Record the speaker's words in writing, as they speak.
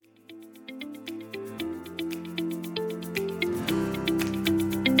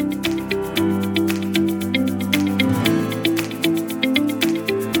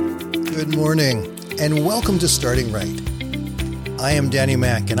morning, and welcome to Starting Right. I am Danny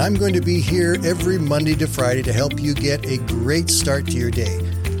Mack, and I'm going to be here every Monday to Friday to help you get a great start to your day.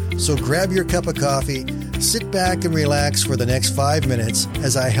 So grab your cup of coffee, sit back and relax for the next 5 minutes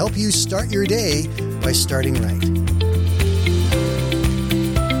as I help you start your day by starting right.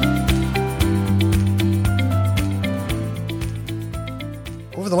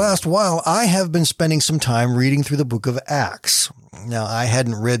 Over the last while, I have been spending some time reading through the book of Acts. Now, I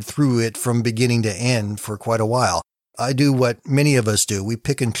hadn't read through it from beginning to end for quite a while. I do what many of us do. We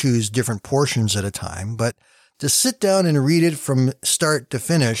pick and choose different portions at a time, but to sit down and read it from start to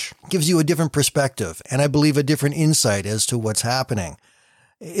finish gives you a different perspective, and I believe a different insight as to what's happening.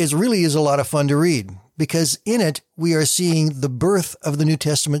 It really is a lot of fun to read, because in it, we are seeing the birth of the New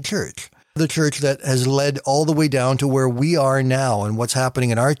Testament church, the church that has led all the way down to where we are now and what's happening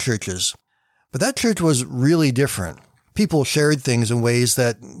in our churches. But that church was really different. People shared things in ways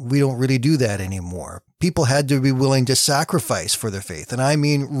that we don't really do that anymore. People had to be willing to sacrifice for their faith, and I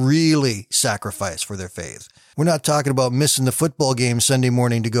mean really sacrifice for their faith. We're not talking about missing the football game Sunday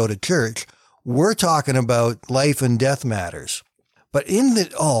morning to go to church. We're talking about life and death matters. But in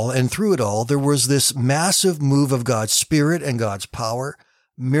it all and through it all, there was this massive move of God's Spirit and God's power.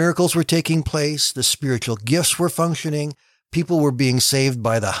 Miracles were taking place. The spiritual gifts were functioning. People were being saved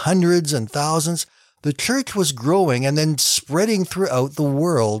by the hundreds and thousands. The church was growing and then spreading throughout the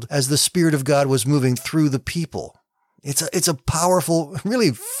world as the Spirit of God was moving through the people. It's a powerful, really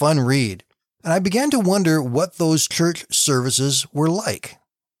fun read. And I began to wonder what those church services were like.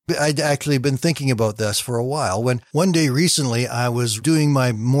 I'd actually been thinking about this for a while when one day recently I was doing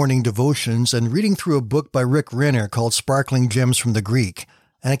my morning devotions and reading through a book by Rick Renner called Sparkling Gems from the Greek.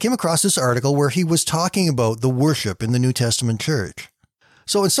 And I came across this article where he was talking about the worship in the New Testament church.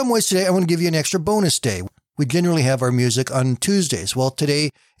 So in some ways today, I want to give you an extra bonus day. We generally have our music on Tuesdays. Well,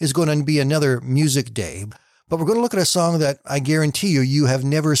 today is going to be another music day, but we're going to look at a song that I guarantee you have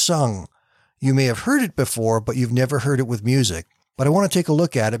never sung. You may have heard it before, but you've never heard it with music. But I want to take a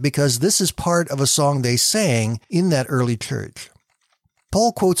look at it because this is part of a song they sang in that early church.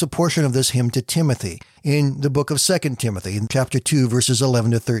 Paul quotes a portion of this hymn to Timothy in the book of 2 Timothy in chapter 2, verses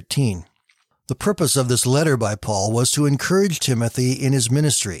 11 to 13. The purpose of this letter by Paul was to encourage Timothy in his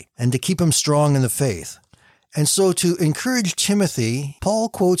ministry and to keep him strong in the faith. And so to encourage Timothy, Paul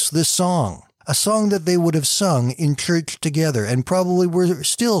quotes this song, a song that they would have sung in church together and probably were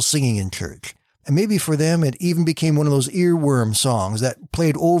still singing in church. And maybe for them, it even became one of those earworm songs that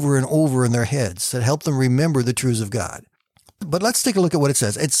played over and over in their heads that helped them remember the truths of God. But let's take a look at what it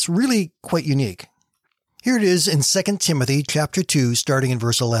says. It's really quite unique. Here it is in 2 Timothy chapter 2, starting in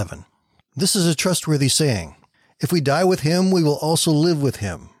verse 11. This is a trustworthy saying. If we die with him, we will also live with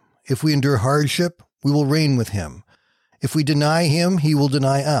him. If we endure hardship, we will reign with him. If we deny him, he will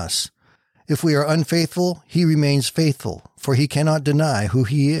deny us. If we are unfaithful, he remains faithful, for he cannot deny who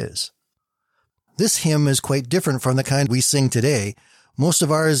he is. This hymn is quite different from the kind we sing today. Most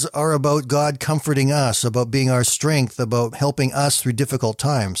of ours are about God comforting us, about being our strength, about helping us through difficult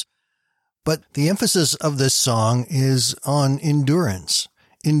times. But the emphasis of this song is on endurance.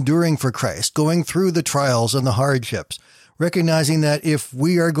 Enduring for Christ, going through the trials and the hardships, recognizing that if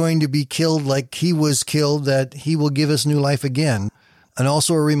we are going to be killed like he was killed, that he will give us new life again. And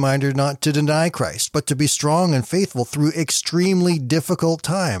also a reminder not to deny Christ, but to be strong and faithful through extremely difficult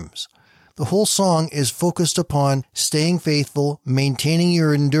times. The whole song is focused upon staying faithful, maintaining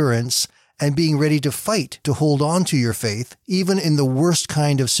your endurance, and being ready to fight to hold on to your faith, even in the worst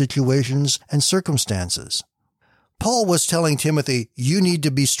kind of situations and circumstances. Paul was telling Timothy, you need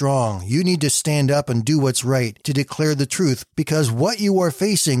to be strong. You need to stand up and do what's right, to declare the truth, because what you are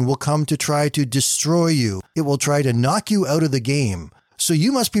facing will come to try to destroy you. It will try to knock you out of the game. So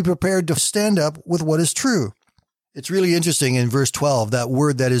you must be prepared to stand up with what is true. It's really interesting in verse 12, that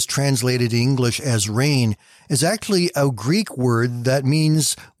word that is translated in English as reign is actually a Greek word that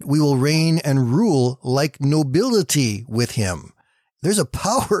means we will reign and rule like nobility with him. There's a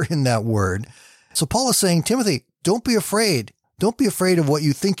power in that word. So Paul is saying, Timothy, don't be afraid. Don't be afraid of what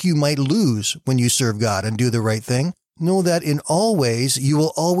you think you might lose when you serve God and do the right thing. Know that in all ways, you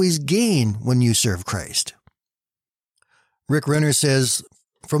will always gain when you serve Christ. Rick Renner says,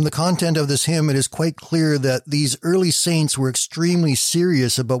 from the content of this hymn, it is quite clear that these early saints were extremely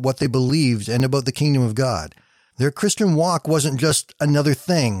serious about what they believed and about the kingdom of God. Their Christian walk wasn't just another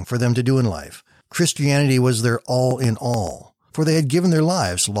thing for them to do in life. Christianity was their all in all, for they had given their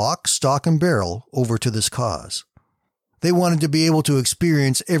lives, lock, stock, and barrel, over to this cause. They wanted to be able to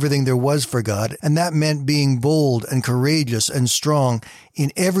experience everything there was for God, and that meant being bold and courageous and strong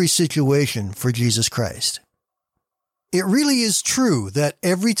in every situation for Jesus Christ. It really is true that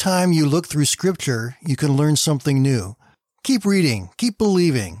every time you look through Scripture, you can learn something new. Keep reading, keep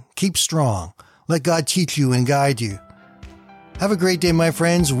believing, keep strong. Let God teach you and guide you. Have a great day, my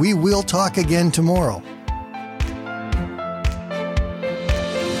friends. We will talk again tomorrow.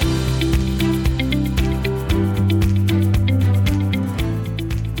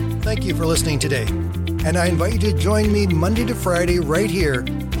 Thank you for listening today, and I invite you to join me Monday to Friday right here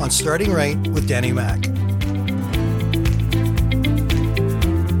on Starting Right with Danny Mac.